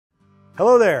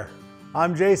Hello there,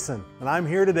 I'm Jason, and I'm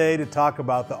here today to talk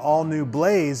about the all-new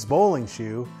Blaze bowling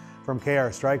shoe from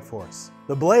Strikeforce.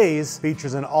 The Blaze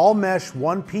features an all-mesh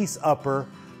one-piece upper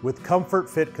with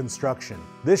Komfort-Fit Construction.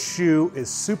 This shoe is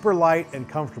super light and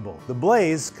comfortable. The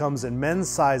Blaze comes in men's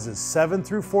sizes 7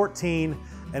 through 14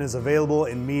 and is available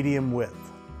in medium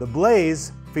width. The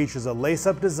Blaze features a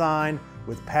lace-up design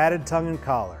with padded tongue and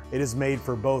collar. It is made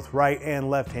for both right and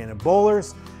left-handed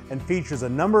bowlers and features a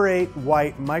number 8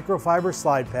 white microfiber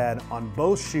slide pad on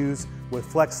both shoes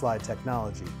with FlexSlide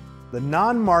Technology. The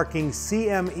non-marking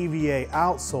CMEV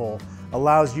outsole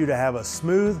allows you to have a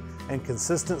smooth and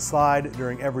consistent slide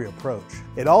during every approach.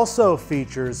 It also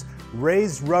features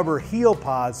raised rubber heel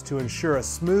pods to ensure a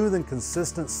smooth and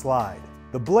consistent slide.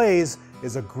 The Blaze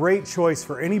is a great choice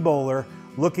for any bowler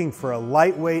looking for a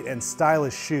lightweight and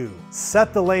stylish shoe.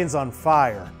 Set the lanes on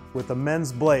fire with the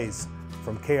men's Blaze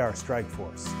from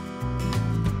Strikeforce.